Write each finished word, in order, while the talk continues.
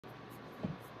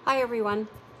Hi everyone,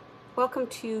 welcome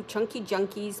to Chunky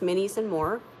Junkies, Minis and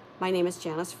More. My name is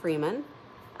Janice Freeman.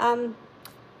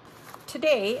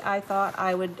 Today I thought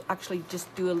I would actually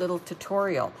just do a little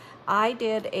tutorial. I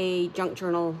did a junk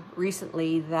journal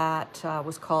recently that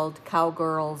was called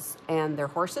Cowgirls and Their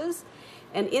Horses,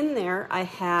 and in there I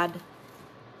had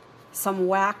some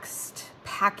waxed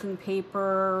packing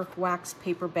paper, waxed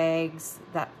paper bags,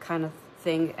 that kind of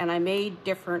thing, and I made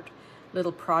different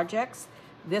little projects.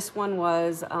 This one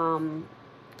was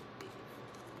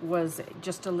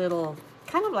just a little,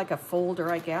 kind of like a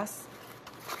folder, I guess.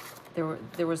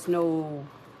 There was no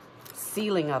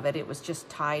sealing of it. It was just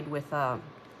tied with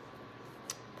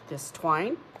this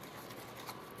twine.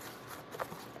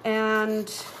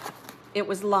 And it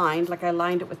was lined, like I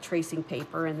lined it with tracing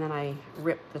paper, and then I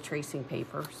ripped the tracing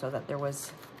paper so that there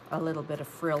was a little bit of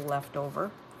frill left over.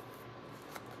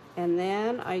 And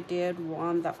then I did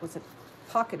one that was a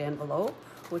pocket envelope,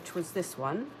 which was this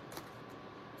one.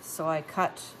 So I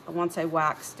cut, once I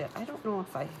waxed it, I don't know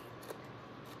if I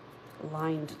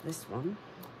lined this one.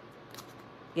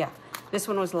 Yeah, this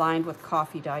one was lined with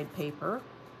coffee dyed paper.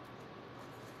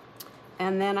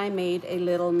 And then I made a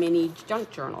little mini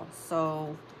junk journal.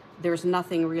 So there's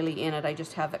nothing really in it. I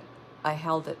just have it, I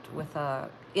held it with a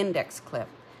index clip,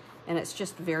 and it's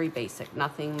just very basic,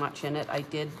 nothing much in it. I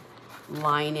did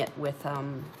line it with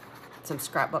some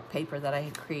scrapbook paper that I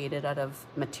had created out of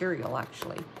material,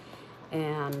 actually.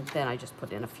 And then I just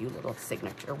put in a few little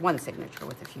signature, one signature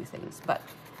with a few things. But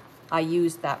I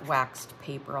used that waxed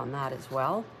paper on that as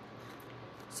well.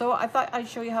 So I thought I'd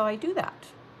show you how I do that.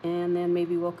 And then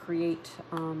maybe we'll create,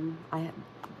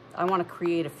 I want to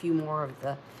create a few more of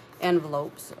the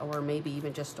envelopes, or maybe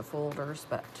even just the folders.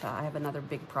 But I have another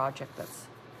big project that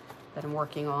I'm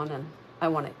working on, and I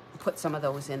want to put some of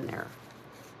those in there.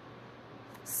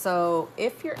 So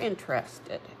if you're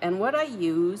interested, and what I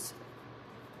use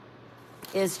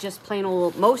is just plain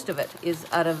old, most of it is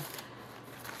out of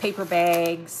paper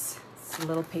bags. It's a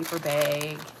little paper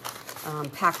bag,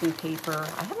 packing paper.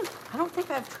 I don't think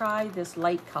I've tried this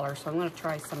light color, so I'm going to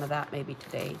try some of that maybe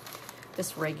today.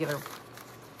 This regular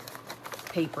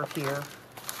paper here.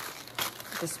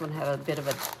 This one had a bit of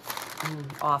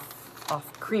a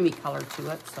off creamy color to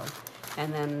it. So,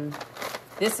 and then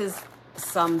this is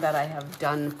some that I have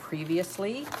done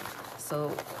previously.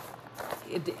 So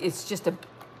it's just a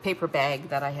paper bag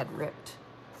that I had ripped.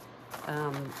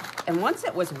 And once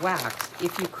it was waxed,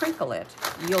 if you crinkle it,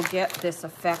 you'll get this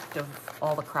effect of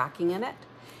all the cracking in it.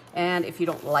 And if you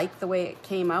don't like the way it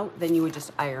came out, then you would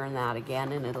just iron that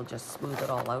again, and it'll just smooth it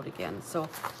all out again. So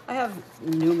I have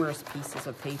numerous pieces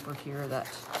of paper here that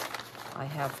I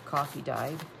have coffee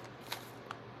dyed.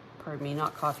 Pardon me,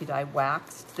 not coffee dyed,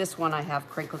 waxed. This one I have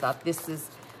crinkled up. This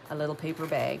is a little paper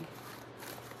bag.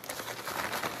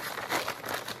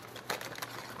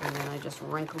 And then I just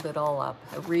wrinkled it all up.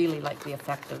 I really like the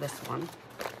effect of this one.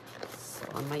 So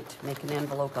I might make an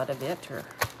envelope out of it, or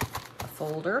a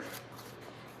folder.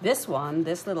 This one,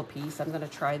 this little piece, I'm going to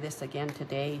try this again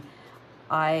today.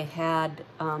 I had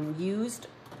used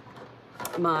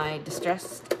my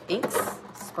distressed inks,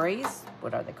 sprays,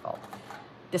 what are they called?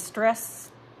 Distress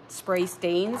spray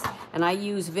stains, and I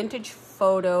use Vintage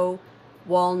Photo,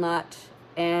 Walnut,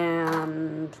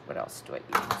 and what else do I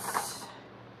use?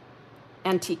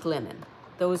 Antique Linen.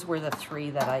 Those were the three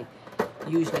that I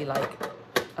usually like.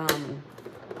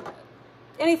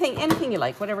 Anything you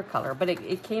like, whatever color, but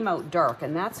it came out dark,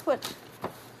 and that's what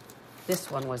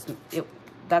this one was.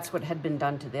 That's what had been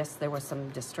done to this. There was some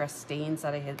distress stains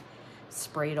that I had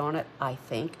sprayed on it, I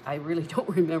think. I really don't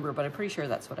remember, but I'm pretty sure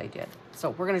that's what I did.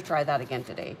 So we're going to try that again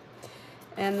today.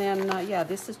 And then, yeah,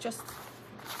 this is just,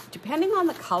 depending on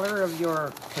the color of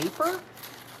your paper,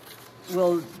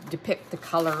 will depict the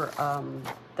color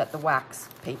that the wax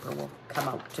paper will come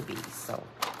out to be. So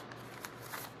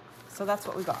that's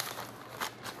what we got.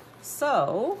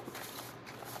 So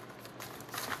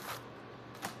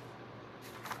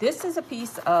this is a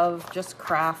piece of just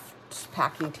craft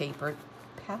packing paper,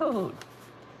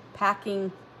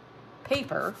 packing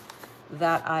paper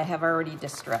that I have already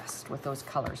distressed with those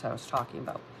colors I was talking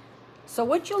about. So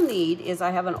what you'll need is,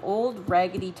 I have an old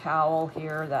raggedy towel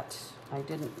here that I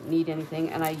didn't need anything,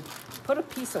 and I put a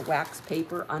piece of wax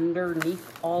paper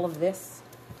underneath all of this.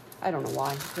 I don't know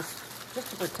why, just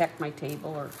to protect my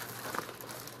table, or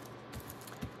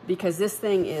because this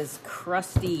thing is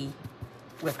crusty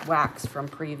with wax from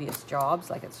previous jobs.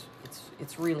 Like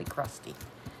it's really crusty.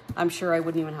 I'm sure I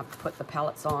wouldn't even have to put the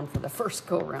pellets on for the first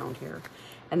go around here.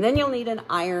 And then you'll need an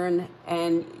iron,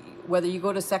 and whether you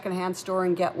go to a secondhand store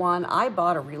and get one, I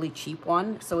bought a really cheap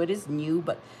one, so it is new,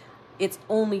 but it's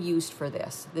only used for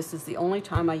this. This is the only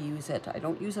time I use it. I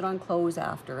don't use it on clothes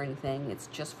after or anything. It's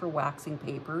just for waxing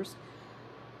papers.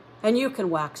 And you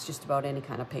can wax just about any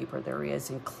kind of paper there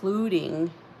is, including,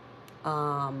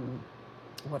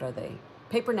 what are they?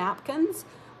 Paper napkins.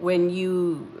 When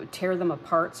you tear them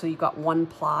apart, so you got one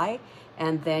ply,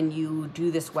 and then you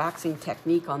do this waxing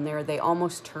technique on there, they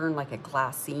almost turn like a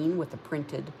glassine with a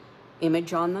printed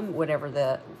image on them, whatever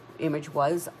the image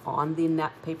was on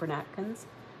the paper napkins.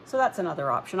 So that's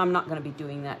another option. I'm not going to be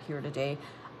doing that here today.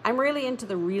 I'm really into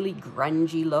the really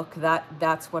grungy look.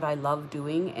 That's what I love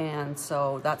doing, and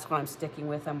so that's what I'm sticking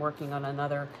with. I'm working on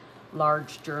another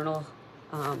large journal.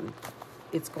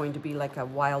 It's going to be like a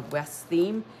Wild West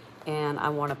theme, and I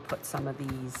want to put some of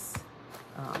these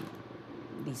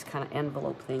kind of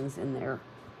envelope things in there.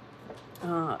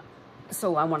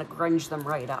 So I want to grunge them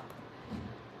right up.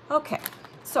 Okay,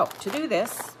 so to do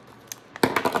this,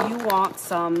 you want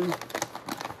some,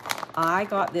 I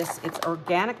got this, it's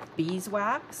organic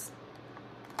beeswax,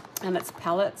 and it's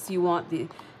pellets. You want the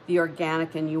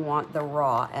organic, and you want the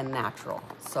raw and natural.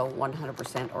 So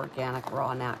 100% organic,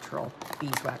 raw, natural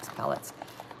beeswax pellets.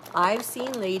 I've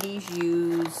seen ladies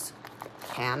use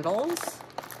candles.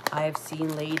 I've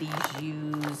seen ladies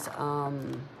use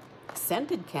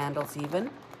scented candles even.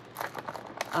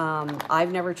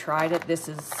 I've never tried it. This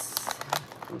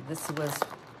was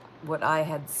what I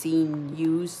had seen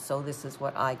used, so this is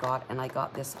what I got, and I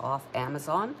got this off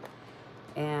Amazon,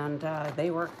 and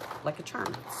they work like a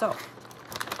charm. So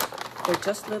they're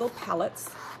just little pellets,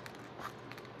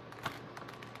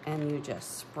 and you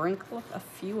just sprinkle a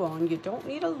few on. You don't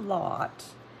need a lot,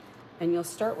 and you'll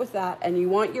start with that. And you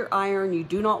want your iron, you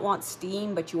do not want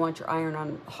steam, but you want your iron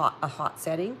on a hot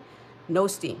setting. No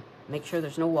steam. Make sure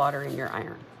there's no water in your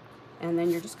iron. And then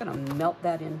you're just going to melt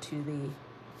that into the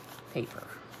paper.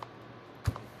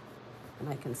 And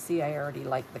I can see I already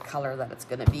like the color that it's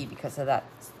going to be because of that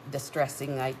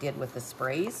distressing I did with the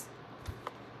sprays.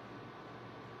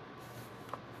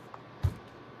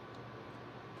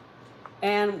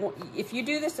 And if you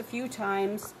do this a few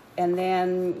times, and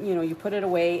then, you know, you put it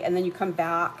away, and then you come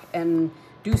back and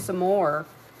do some more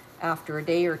after a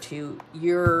day or two,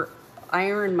 your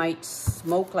iron might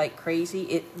smoke like crazy.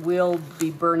 It will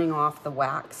be burning off the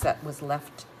wax that was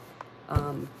left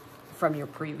from your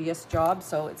previous job,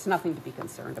 so it's nothing to be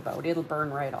concerned about. It'll burn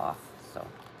right off. So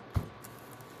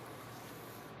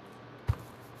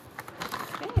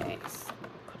okay, so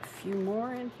put a few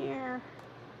more in here.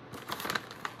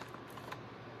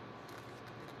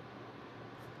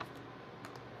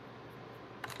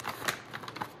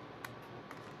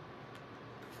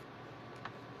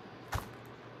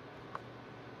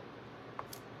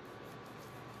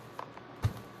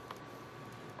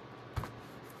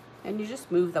 And you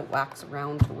just move the wax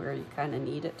around to where you kind of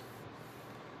need it.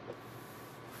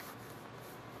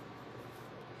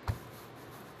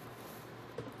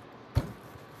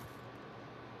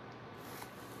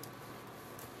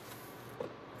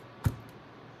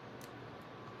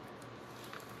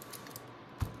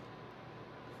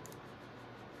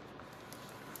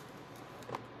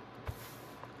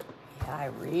 Yeah, I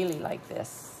really like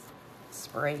this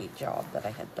spray job that I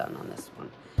had done on this one.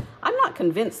 I'm not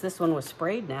convinced this one was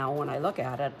sprayed now when I look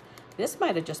at it. This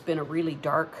might have just been a really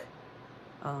dark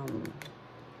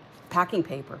packing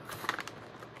paper,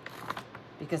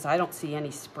 because I don't see any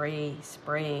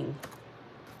spraying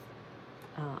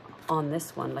on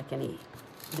this one, like any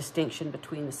distinction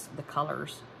between the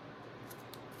colors.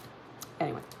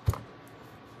 Anyway.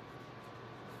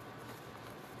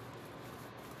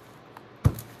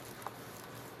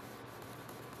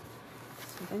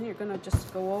 Then you're going to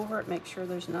just go over it, make sure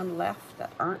there's none left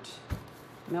that aren't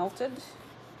melted.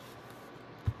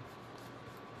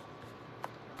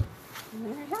 And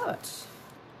there you have it.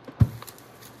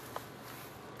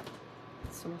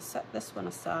 So we'll set this one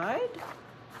aside.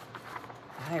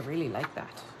 I really like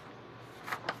that.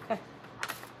 Okay.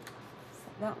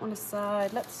 Set that one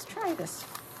aside. Let's try this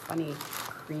funny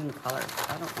cream color.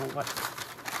 I don't know what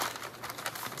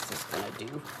this is going to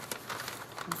do.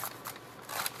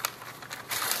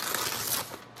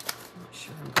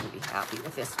 I'm going to be happy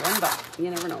with this one, but you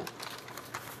never know.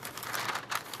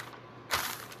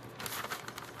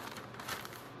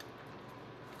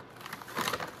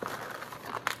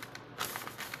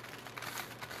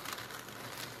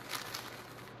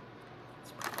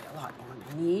 It's probably a lot more than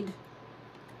I need.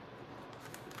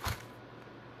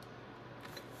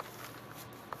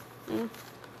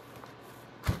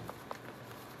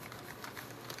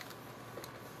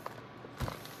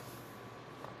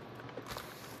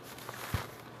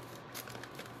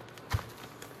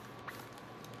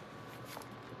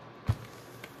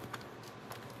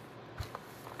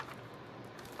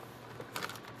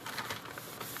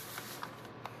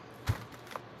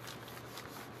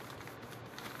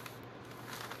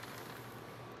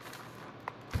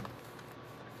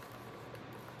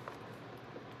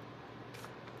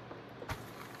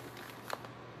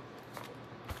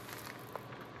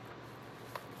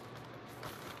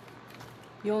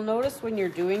 You'll notice when you're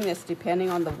doing this,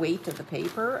 depending on the weight of the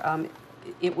paper,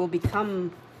 it will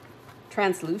become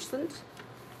translucent,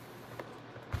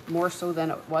 more so than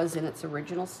it was in its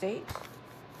original state.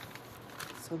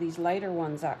 So these lighter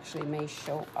ones actually may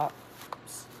show up.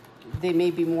 They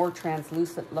may be more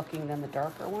translucent looking than the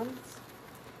darker ones.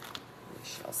 We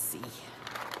shall see.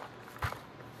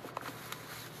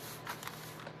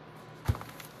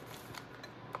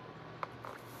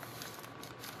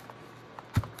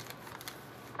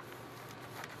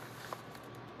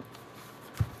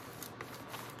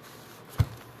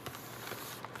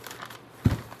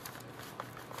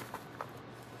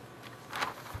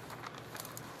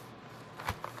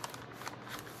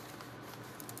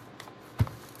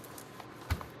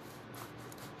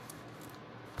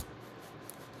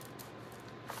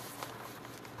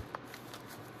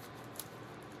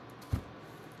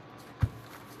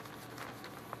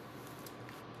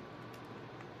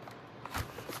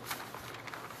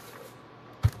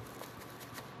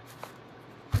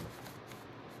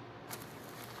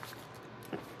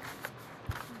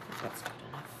 That's good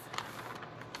enough.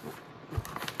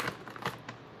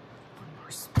 One more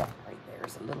spot right there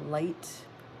is a little light.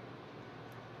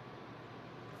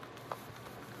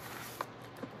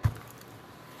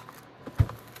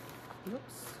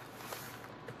 Oops.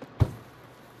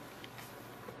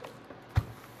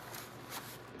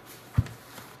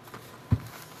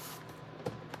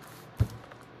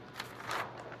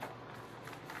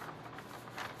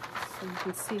 So you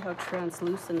can see how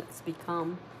translucent it's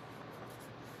become.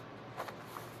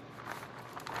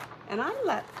 And I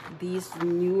let these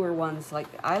newer ones, like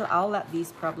I'll let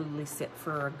these probably sit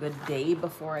for a good day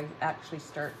before I actually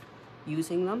start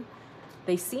using them.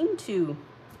 They seem to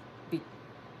be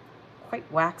quite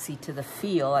waxy to the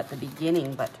feel at the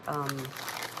beginning, but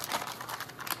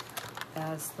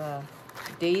as the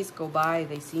days go by,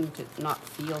 they seem to not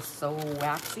feel so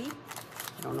waxy.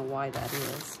 I don't know why that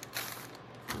is.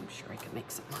 I'm sure I can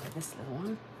make something out of this little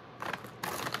one.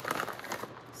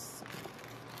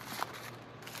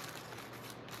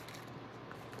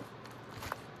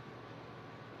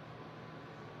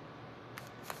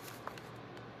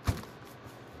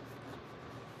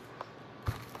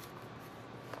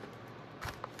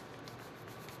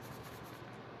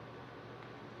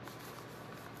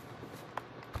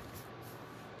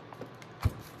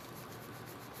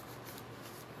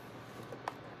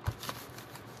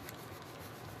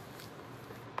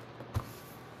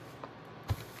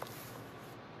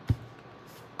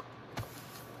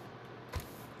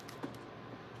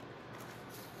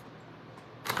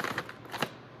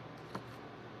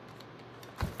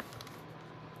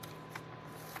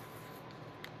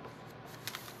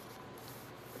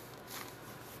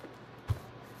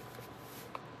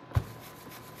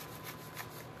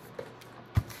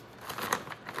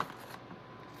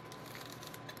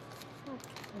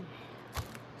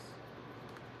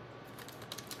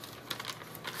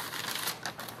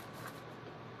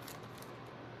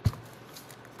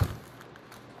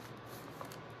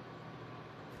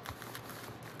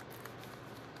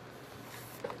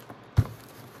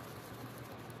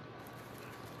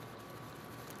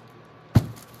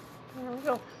 There we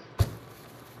go.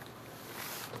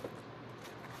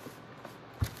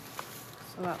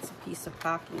 So that's a piece of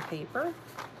packing paper.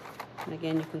 And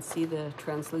again, you can see the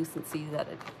translucency that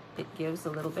it gives a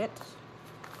little bit.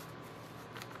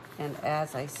 And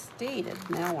as I stated,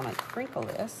 now when I crinkle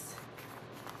this,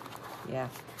 yeah,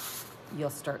 you'll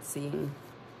start seeing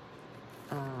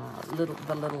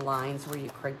the little lines where you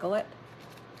crinkle it.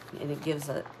 And it gives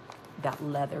that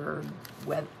leather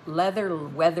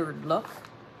weathered look.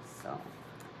 So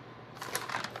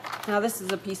now this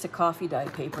is a piece of coffee dye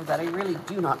paper that I really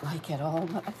do not like at all,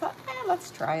 but I thought, let's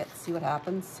try it, see what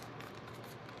happens.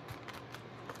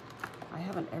 I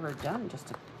haven't ever done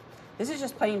this is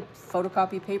just plain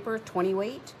photocopy paper, 20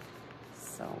 weight.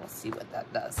 So we'll see what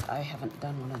that does. I haven't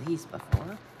done one of these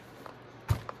before.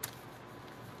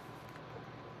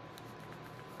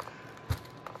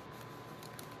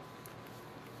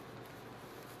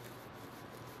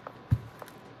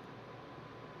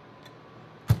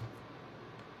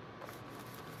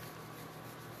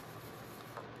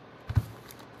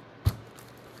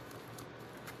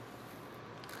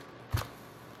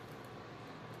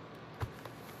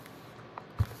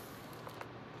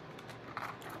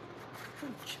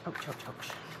 Ouch, ouch,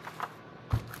 ouch.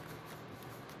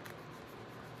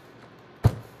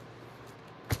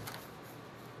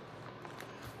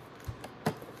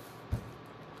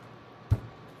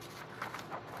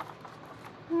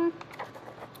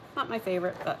 Not my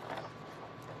favorite, but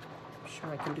I'm sure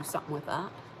I can do something with that.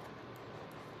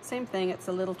 Same thing, it's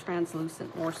a little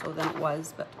translucent, more so than it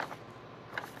was, but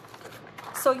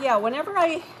So yeah, whenever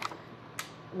I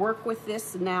work with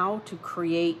this now to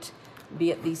create, be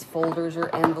it these folders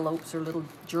or envelopes or little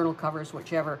journal covers,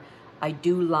 whichever, I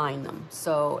do line them.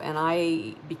 So,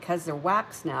 and because they're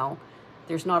wax now,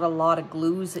 there's not a lot of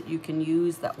glues that you can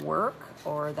use that work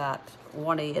or that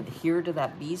want to adhere to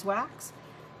that beeswax.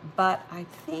 But I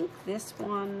think this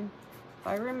one, if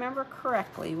I remember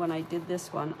correctly, when I did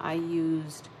this one, I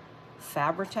used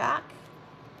Fabri-Tac,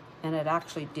 and it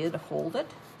actually did hold it.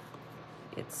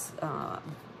 It's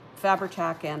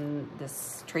Fabri-Tac and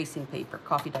this tracing paper,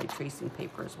 coffee dye tracing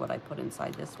paper is what I put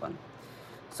inside this one.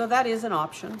 So that is an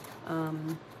option.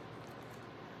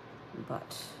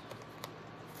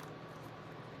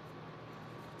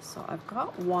 So I've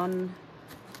got one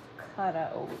cut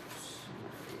out. Where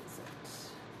is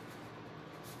it?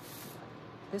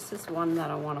 This is one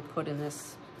that I want to put in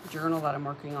this journal that I'm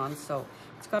working on. So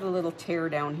it's got a little tear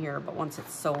down here, but once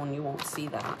it's sewn, you won't see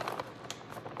that.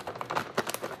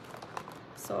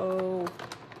 So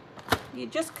you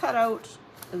just cut out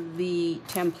the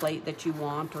template that you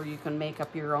want, or you can make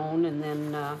up your own, and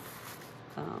then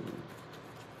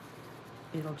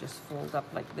it'll just fold up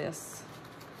like this.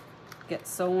 Get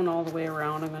sewn all the way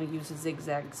around. I'm going to use a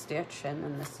zigzag stitch, and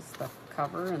then this is the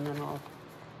cover, and then I'll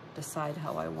decide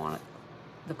how I want it,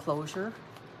 the closure.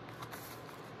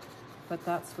 But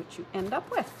that's what you end up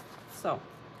with. So,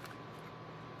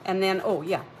 and then, oh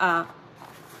yeah,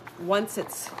 once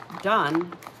it's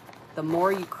done, the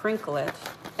more you crinkle it,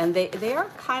 and they are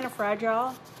kind of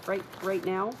fragile right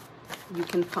now. You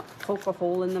can poke a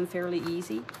hole in them fairly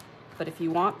easy, but if you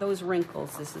want those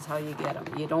wrinkles, this is how you get them.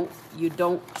 You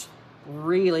don't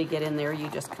really get in there. You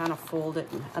just kind of fold it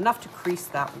enough to crease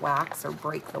that wax or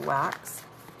break the wax,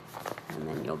 and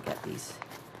then you'll get these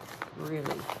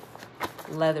really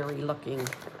leathery looking.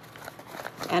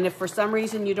 And if for some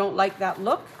reason you don't like that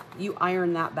look, you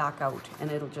iron that back out,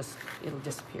 and it'll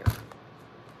disappear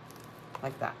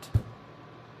like that.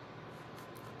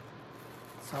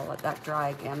 So I'll let that dry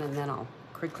again, and then I'll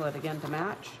crinkle it again to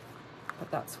match.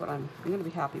 But that's what I'm going to be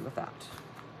happy with that.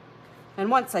 And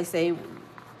once I sew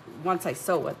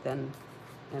it, then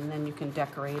you can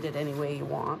decorate it any way you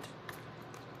want.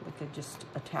 I could just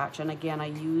attach, and again, I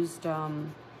used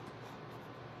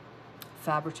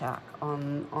Fabri-Tac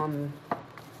on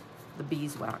the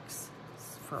beeswax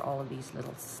for all of these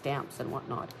little stamps and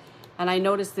whatnot. And I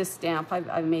noticed this stamp,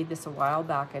 I made this a while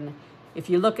back, and if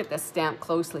you look at the stamp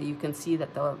closely, you can see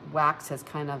that the wax has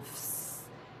kind of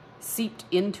seeped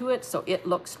into it, so it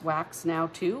looks wax now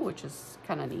too, which is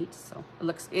kind of neat. So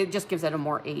it just gives it a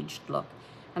more aged look.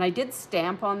 And I did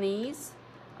stamp on these.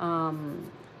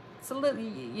 It's a little,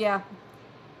 yeah,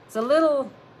 it's a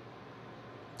little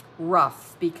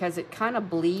rough because it kind of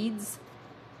bleeds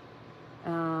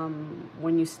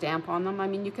when you stamp on them. I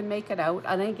mean, you can make it out,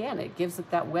 and again, it gives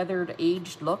it that weathered,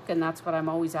 aged look, and that's what I'm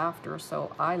always after.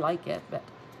 So I like it, but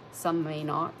some may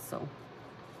not. So,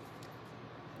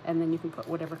 and then you can put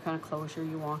whatever kind of closure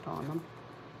you want on them.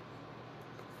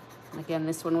 And again,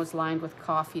 this one was lined with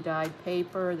coffee dyed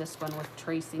paper, this one with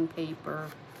tracing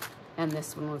paper, and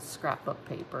this one with scrapbook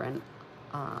paper. And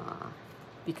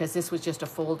because this was just a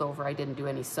fold over, I didn't do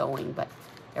any sewing, but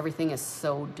everything is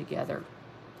sewed together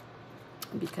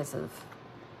because of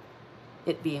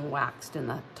it being waxed in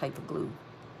the type of glue.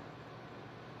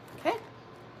 Okay,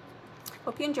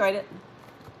 hope you enjoyed it.